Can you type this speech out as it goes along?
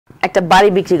একটা বাড়ি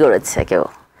বিক্রি করেছে কেউ,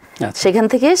 সেখান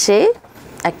থেকে সে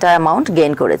একটা অ্যামাউন্ট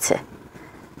গেইন করেছে,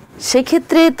 সেই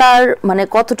ক্ষেত্রে তার মানে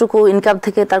কতটুকু ইনকাম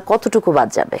থেকে তার কতটুকু বাদ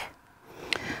যাবে?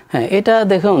 হ্যাঁ, এটা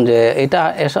দেখুন যে এটা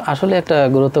আসলে একটা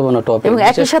গুরুত্বপূর্ণ টপিক, এবং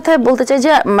একই সাথে বলতে চাই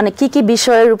যে মানে কি কি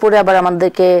বিষয়ের উপরে আবার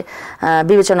আমাদেরকে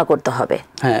বিবেচনা করতে হবে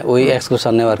হ্যাঁ ওই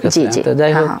এক্সক্লুশন নেওয়ার ক্ষেত্রে। তো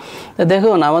যাই হোক,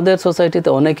 দেখুন আমাদের সোসাইটিতে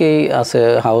অনেকেই আছে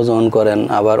হাউস ওন করেন,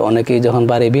 আবার অনেকেই যখন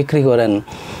বাড়ি বিক্রি করেন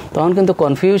তখন কিন্তু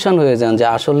কনফিউশন হয়ে যান যে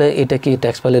আসলে এটা কি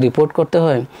ট্যাক্স ফাইলে রিপোর্ট করতে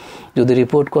হয়, যদি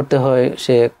রিপোর্ট করতে হয়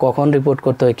সে কখন রিপোর্ট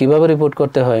করতে হয়, কিভাবে রিপোর্ট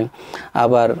করতে হয়।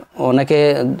 আবার অনেকে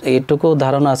এইটুকু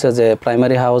ধারণা আছে যে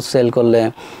প্রাইমারি হাউস সেল করলে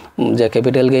যে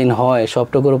ক্যাপিটাল গেইন হয়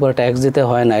সবটুকুর উপর ট্যাক্স দিতে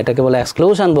হয় না, এটাকে বলে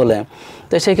এক্সক্লুশন বলে।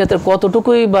 তো সেই ক্ষেত্রে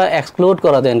কতটুকুই বা এক্সক্লুড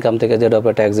করা যায় ইনকাম থেকে যেটার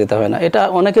উপরে ট্যাক্স দিতে হয় না, এটা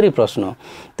অনেকেরই প্রশ্ন।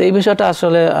 তো এই বিষয়টা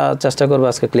আসলে চেষ্টা করবো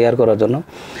আজকে ক্লিয়ার করার জন্য।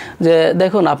 যে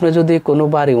দেখুন, আপনি যদি কোনো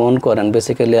বাড়ি ওন করেন,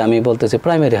 বেসিক্যালি আমি বলতেছি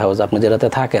প্রাইমারি হাউস আপনি যেটাতে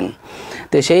থাকেন,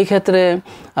 তো সেই ক্ষেত্রে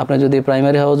আপনি যদি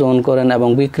প্রাইমারি হাউস ওন করেন এবং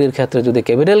বিক্রির ক্ষেত্রে যদি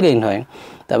ক্যাপিটাল গেইন হয়,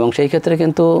 এবং সেই ক্ষেত্রে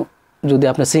কিন্তু যদি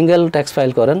আপনি সিঙ্গেল ট্যাক্স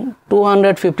ফাইল করেন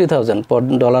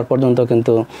 $250,000 পর্যন্ত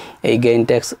কিন্তু এই gain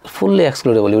tax fully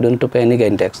এক্সক্লুডেবল, you don't to pay any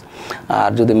gain tax.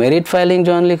 আর যদি মেরিট ফাইলিং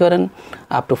জয়েন্টলি করেন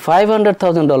আপ টু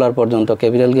 $500,000 পর্যন্ত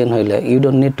ক্যাপিটাল গেইন হইলে you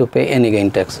don't need to pay any gain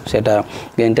tax, সেটা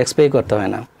গেইন ট্যাক্স পে করতে হয়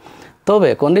না। তবে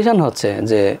কন্ডিশন হচ্ছে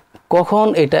যে কখন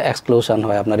এটা এক্সক্লুশন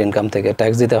হয়, আপনার ইনকাম থেকে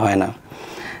ট্যাক্স দিতে হয় না,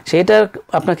 সেইটার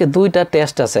আপনাকে দুইটা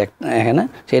টেস্ট আছে এখানে,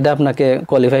 সেটা আপনাকে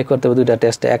কোয়ালিফাই করতে হবে দুইটা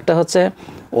টেস্টে। একটা হচ্ছে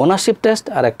ওনারশিপ টেস্ট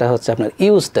আর একটা হচ্ছে আপনার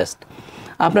ইউজ টেস্ট।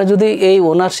 আপনার যদি এই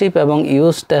ওনারশিপ এবং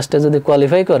ইউজ টেস্টে যদি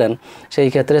কোয়ালিফাই করেন, সেই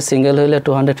ক্ষেত্রে সিঙ্গেল হইলে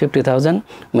 $250,000,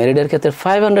 মেরিডের ক্ষেত্রে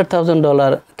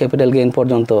 $500,000 ক্যাপিটাল গেইন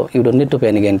পর্যন্ত you don't need to pay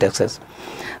any gain taxes.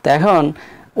 তো এখন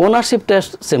ওনারশিপ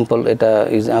টেস্ট সিম্পল, এটা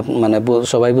মানে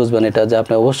সবাই বুঝবেন এটা, যে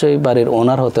আপনি অবশ্যই বাড়ির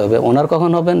ওনার হতে হবে। ওনার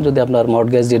কখন হবেন? যদি আপনার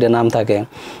মর্টগেজ ডিডে নাম থাকে,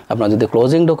 আপনার যদি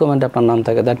ক্লোজিং ডকুমেন্টে আপনার নাম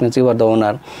থাকে, that means you are the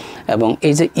owner. এবং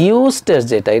এই যে ইউজ টেস্ট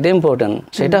যেটা, এটা ইম্পর্টেন্ট,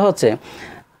 সেটা হচ্ছে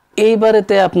এই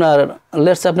বাড়িতে আপনার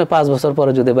লেটস আপনি 5 বছর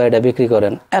পরে যদি বাড়িটা বিক্রি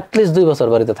করেন, অ্যাটলিস্ট 2 বছর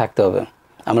বাড়িতে থাকতে হবে,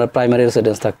 আমরা প্রাইমারি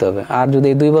রেসিডেন্স থাকতে হবে। আর যদি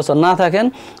এই 2 বছর না থাকেন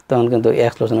তখন কিন্তু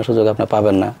এক্সক্লুশনের সুযোগ আপনি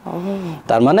পাবেন না।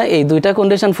 তার মানে এই দুইটা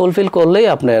কন্ডিশন ফুলফিল করলেই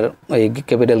আপনার এই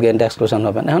ক্যাপিটাল গেইনটা এক্সক্লুশন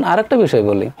হবেন। এখন আরেকটা বিষয়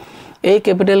বলি, এই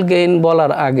ক্যাপিটাল গেইন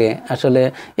বলার আগে আসলে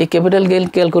এই ক্যাপিটাল গেইন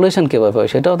ক্যালকুলেশন কীভাবে হয়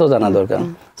সেটাও তো জানা দরকার।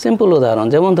 সিম্পল উদাহরণ,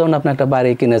 যেমন ধরুন আপনি একটা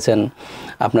বাড়ি কিনেছেন,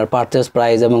 আপনার পারচেস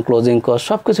প্রাইস এবং ক্লোজিং কস্ট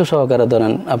সব কিছু সহকারে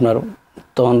ধরেন আপনার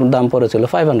তখন দাম পড়েছিল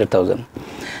 $500,000।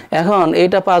 এখন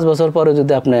এইটা 5 বছর পরে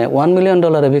যদি আপনি $1 মিলিয়ন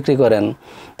বিক্রি করেন,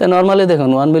 তো নর্মালি দেখুন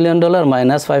 $1 মিলিয়ন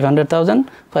মাইনাস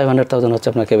 $500,000 হচ্ছে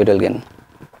আপনার ক্যাপিটাল গেইন।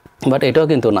 বাট এটাও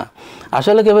কিন্তু না,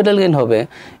 আসলে ক্যাপিটাল গেইন হবে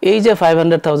এই যে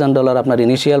 $500,000 আপনার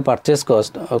initial purchase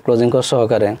cost, closing cost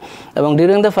সহকারে, এবং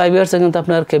ডিউরিং দ্য 5 ইয়ার্সে কিন্তু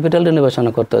আপনার ক্যাপিটাল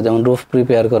রিনোভেশনও করতে হয়, যেমন রুফ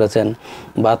প্রিপেয়ার করেছেন,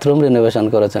 বাথরুম রিনোভেশন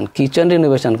করেছেন, কিচেন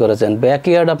রিনোভেশন করেছেন,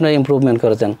 ব্যাকইয়ার্ড আপনার ইমপ্রুভমেন্ট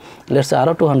করেছেন, লেটস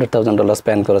আরও $200,000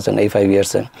 স্পেন্ড করেছেন এই 5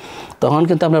 ইয়ার্সে, তখন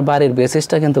কিন্তু আপনার বাড়ির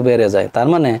বেসিসটা কিন্তু বেড়ে যায়। তার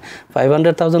মানে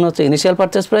 500,000 হচ্ছে ইনিশিয়াল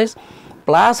পারচেস প্রাইস,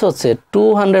 প্লাস হচ্ছে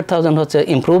 200,000 হচ্ছে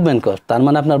ইমপ্রুভমেন্ট কস্ট। তার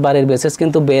মানে আপনার বাড়ির বেসিস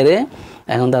কিন্তু বেড়ে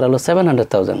এখন দাঁড়ালো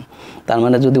 700,000। তার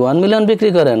মানে যদি 1 মিলিয়ন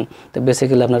বিক্রি করেন, তো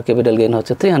বেসিক্যালি আপনার ক্যাপিটাল গেইন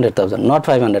হচ্ছে 300,000, নট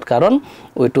 500, কারণ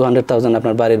ওই 200,000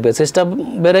 আপনার বাড়ির বেসিসটা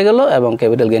বেড়ে গেল এবং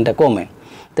ক্যাপিটাল গেইনটা কমে।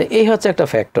 তো এই হচ্ছে একটা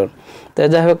ফ্যাক্টর। তো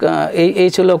যাই হোক, এই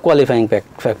ছিল কোয়ালিফাইং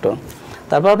ফ্যাক্টর।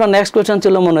 তারপর আপনার নেক্সট কোয়েশ্চেন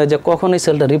ছিল মনে হয় যে কখন এই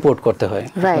সেলটা রিপোর্ট করতে হয়,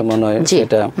 মনে হয়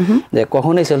সেটা যে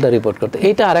কখন এই সেলটা রিপোর্ট করতে,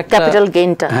 এইটা আরেকটা ক্যাপিটাল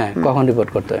গেইনটা, হ্যাঁ কখন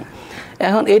রিপোর্ট করতে হয়।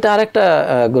 এখন এটা আরেকটা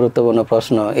গুরুত্বপূর্ণ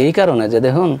প্রশ্ন এই কারণে যে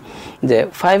দেখুন যে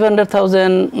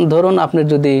 500,000 ধরুন আপনার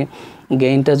যদি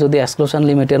গেইনটা যদি এক্সক্লুশন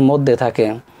লিমিটের মধ্যে থাকে,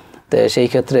 তো সেই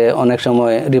ক্ষেত্রে অনেক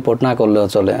সময় রিপোর্ট না করলেও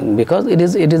চলে, বিকজ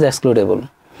ইট ইজ এক্সক্লুডেবল।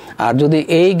 আর যদি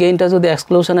এই গেইনটা যদি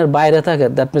এক্সক্লুশনের বাইরে থাকে,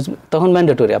 দ্যাট মিনস তখন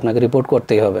ম্যান্ডেটরি, আপনাকে রিপোর্ট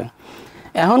করতেই হবে।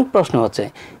 এখন প্রশ্ন হচ্ছে,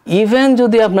 ইভেন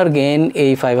যদি আপনার গেইন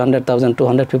এই 500,000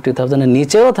 250,000 এর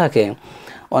নিচেও থাকে,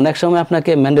 অনেক সময়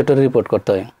আপনাকে ম্যান্ডেটরি রিপোর্ট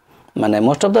করতে হয়, মানে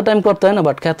মোস্ট অফ দ্য টাইম করতে হয় না,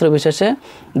 বাট ক্ষেত্র বিশেষে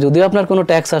যদিও আপনার কোনো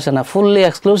ট্যাক্স আসে না, fully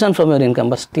exclusion from your income,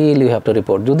 but still you have to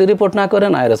report. যদি রিপোর্ট না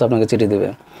করেন আইআরএস আপনাকে চিঠি দিবে,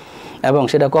 এবং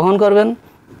সেটা কখন করবেন,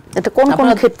 এটা কোন কোন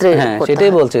ক্ষেত্রে? হ্যাঁ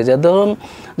সেটাই বলছি, যে ধরুন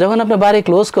যখন আপনি বাড়ি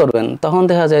ক্লোজ করবেন, তখন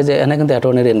দেখা যায় যে এখানে কিন্তু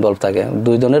অ্যাটর্নির ইনভলভ থাকে,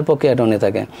 দুইজনের পক্ষে অ্যাটর্নি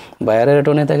থাকে, বায়ারের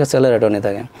অ্যাটর্নি থাকে, সেলের অ্যাটর্নি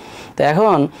থাকে। তো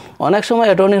এখন অনেক সময়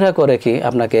অ্যাটর্নিরা করে কি,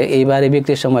 আপনাকে এই বাড়ি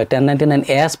বিক্রির সময়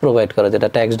 1099-S প্রোভাইড করে, যেটা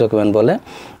ট্যাক্স ডকুমেন্ট বলে,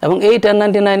 এবং এই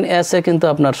 1099-S কিন্তু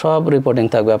আপনার সব রিপোর্টিং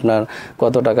থাকবে, আপনার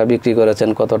কত টাকা বিক্রি করেছেন,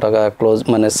 কত টাকা ক্লোজ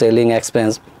মানে সেলিং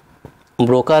এক্সপেন্স,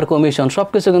 ব্রোকার কমিশন, সব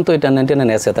কিছু কিন্তু ওই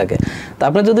 1099-S থাকে। তা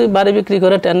আপনি যদি বাড়ি বিক্রি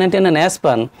করে 1099-S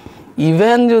পান,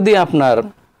 ইভেন যদি আপনার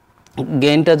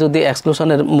গেইনটা যদি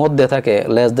এক্সক্লুশনের মধ্যে থাকে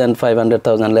লেস দেন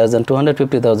 500,000 লেস দেন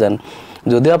 250,000,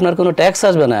 যদিও আপনার কোনো ট্যাক্স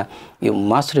আসবে না, you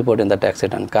must report in the tax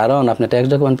return, কারণ আপনি ট্যাক্স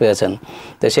ডকুমেন্ট পেয়েছেন।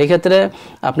 তো সেই ক্ষেত্রে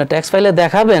আপনি ট্যাক্স ফাইলে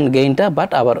দেখাবেন গেইনটা, বাট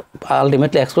আবার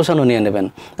আলটিমেটলি এক্সক্লুশনও নিয়ে নেবেন।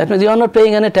 That means you are not paying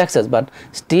any taxes, but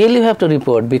still you have to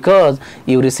report because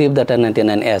you receive the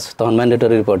 1099-S, তখন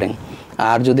ম্যান্ডেটরি রিপোর্টিং।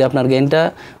 আর যদি আপনার গেইনটা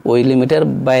ওই লিমিটের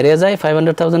বাইরে যায়,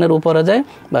 500,000-এর উপরে যায়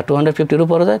বা 250-র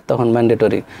উপরে যায়, তখন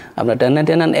ম্যান্ডেটরি। আপনার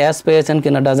 1099-S পেয়েছেন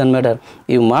কিনা doesn't matter,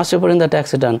 you must report in the tax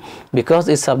return because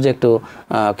is subject to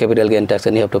capital gain tax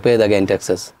and you have to pay the gain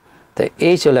taxes. তো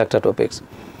এই ছিল একটা টপিকস।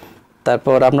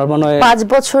 তারপর আপনার মনে হয় 5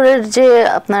 বছরের যে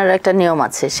আপনার একটা নিয়ম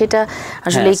আছে, সেটা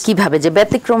আসলে কিভাবে, যে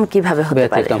ব্যতিক্রম কিভাবে হতে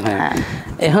পারে? হ্যাঁ,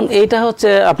 এখন এইটা হচ্ছে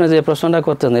আপনি যে প্রশ্নটা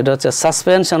করতেন, এটা হচ্ছে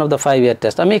suspension of the 5-year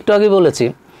test. আমি একটু আগে বলেছি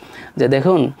যে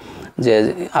দেখুন, যে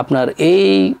আপনার এই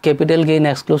ক্যাপিটাল গেইন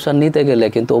এক্সক্লুশন নিতে গেলে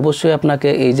কিন্তু অবশ্যই আপনাকে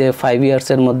এই যে 5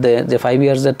 ইয়ার্সের মধ্যে, যে 5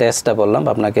 ইয়ার্সের টেস্টটা বললাম,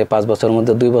 আপনাকে 5 বছরের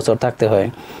মধ্যে 2 বছর থাকতে হয়।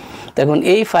 দেখুন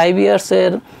এই 5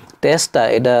 ইয়ার্সের টেস্টটা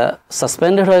এটা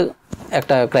সাসপেন্ডেড হয়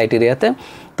একটা ক্রাইটেরিয়াতে,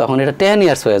 তখন এটা 10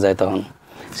 ইয়ার্স হয়ে যায়। তখন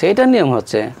সেইটার নিয়ম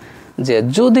হচ্ছে যে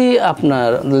যদি আপনার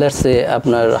লেটস সে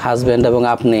আপনার হাজব্যান্ড এবং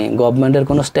আপনি গভর্নমেন্টের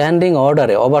কোনো স্ট্যান্ডিং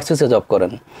অর্ডারে ওভারসিসে জব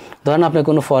করেন, ধরেন আপনি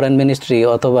কোনো ফরেন মিনিস্ট্রি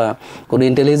অথবা কোনো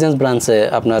ইন্টেলিজেন্স ব্রাঞ্চে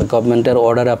আপনার গভর্নমেন্টের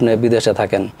অর্ডারে আপনি বিদেশে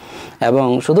থাকেন, এবং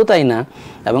শুধু তাই না,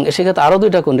 এবং সেক্ষেত্রে আরও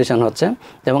 2টা কন্ডিশন হচ্ছে,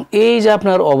 এবং এই যে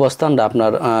আপনার অবস্থানটা,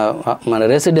 আপনার মানে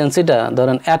রেসিডেন্সিটা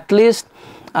ধরেন অ্যাটলিস্ট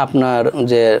আপনার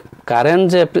যে কারেন্ট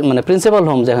যে মানে প্রিন্সিপাল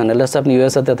হোম যেখানে লেটস আপনি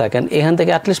ইউএসএতে থাকেন, এখান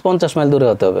থেকে অ্যাটলিস্ট 50 মাইল দূরে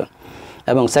হতে হবে।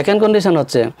 এবং সেকেন্ড কন্ডিশন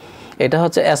হচ্ছে, এটা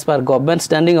হচ্ছে as per government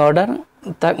standing order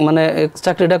মানে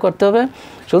চাকরিটা করতে হবে।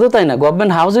 শুধু তাই না,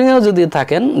 গভর্নমেন্ট হাউজিংয়েও যদি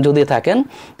থাকেন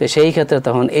তো সেই ক্ষেত্রে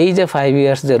তখন এই যে 5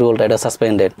 ইয়ার্স যে রুলটা, এটা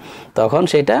সাসপেন্ডেড, তখন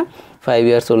সেটা 5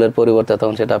 ইয়ার্স রুলের পরিবর্তে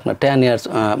তখন সেটা আপনার 10 ইয়ার্স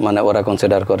মানে ওরা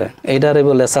কনসিডার করে। এইটারে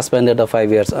বলে সাসপেন্ডেড অফ 5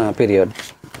 ইয়ার্স পিরিয়ড।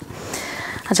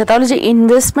 আচ্ছা, তাহলে যে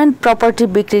ইনভেস্টমেন্ট প্রপার্টি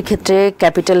বিক্রির ক্ষেত্রে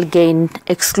ক্যাপিটাল গেইন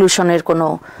এক্সক্লুশনের কোনো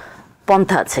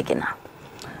পন্থা আছে কিনা?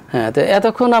 হ্যাঁ, তো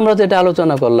এতক্ষণ আমরা যেটা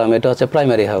আলোচনা করলাম এটা হচ্ছে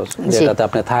প্রাইমারি হাউস, যেটাতে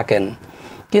আপনি থাকেন,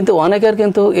 কিন্তু অনেকের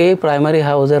কিন্তু এই প্রাইমারি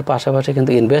হাউসের পাশাপাশি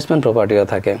কিন্তু ইনভেস্টমেন্ট প্রপার্টিও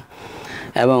থাকে,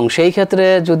 এবং সেই ক্ষেত্রে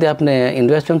যদি আপনি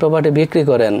ইনভেস্টমেন্ট প্রপার্টি বিক্রি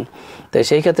করেন, তো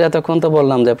সেই ক্ষেত্রে এতক্ষণ তো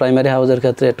বললাম যে প্রাইমারি হাউসের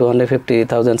ক্ষেত্রে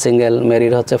 250,000 সিঙ্গেল,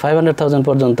 মেরিড হচ্ছে 500,000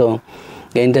 পর্যন্ত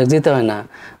গেইন ট্যাক্স দিতে হয় না।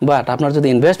 বাট আপনার যদি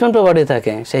ইনভেস্টমেন্ট প্রপার্টি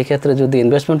থাকে, সেই ক্ষেত্রে যদি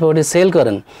ইনভেস্টমেন্ট প্রপার্টি সেল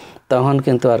করেন, তখন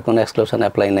কিন্তু আর কোনো এক্সক্লুশন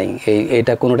অ্যাপ্লাই নাই,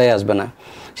 এইটা কোনোটাই আসবে না।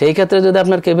 সেই ক্ষেত্রে যদি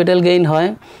আপনার ক্যাপিটাল গেইন হয়,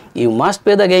 you must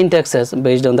pay the gain taxes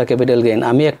based on the capital gain.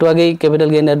 আমি একটু আগেই ক্যাপিটাল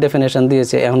গেইনের ডেফিনেশন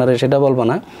দিয়েছি, এখন আর সেটা বলবো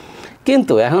না।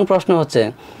 কিন্তু এখন প্রশ্ন হচ্ছে,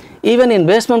 ইভেন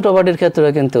ইনভেস্টমেন্ট প্রপার্টির ক্ষেত্রে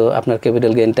কিন্তু আপনার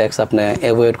ক্যাপিটাল গেইন ট্যাক্স আপনি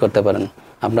অ্যাভয়েড করতে পারেন,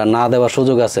 আপনার না দেওয়ার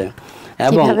সুযোগ আছে।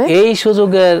 এবং এই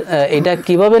সুযোগের এটা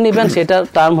কিভাবে নেবেন, সেটার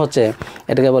টার্ম হচ্ছে,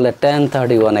 এটাকে বলে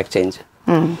 1031 এক্সচেঞ্জ।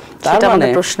 তার মানে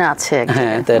প্রশ্ন আছে,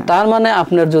 হ্যাঁ, তার মানে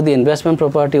আপনার যদি ইনভেস্টমেন্ট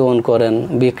প্রপার্টি ওন করেন,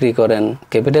 বিক্রি করেন,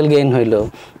 ক্যাপিটাল গেইন হইল,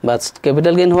 বা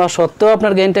ক্যাপিটাল গেইন হওয়া সত্ত্বেও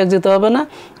আপনার গেইন ট্যাক্স দিতে হবে না,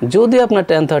 যদি আপনার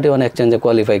 1031 এক্সচেঞ্জে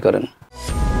কোয়ালিফাই করেন।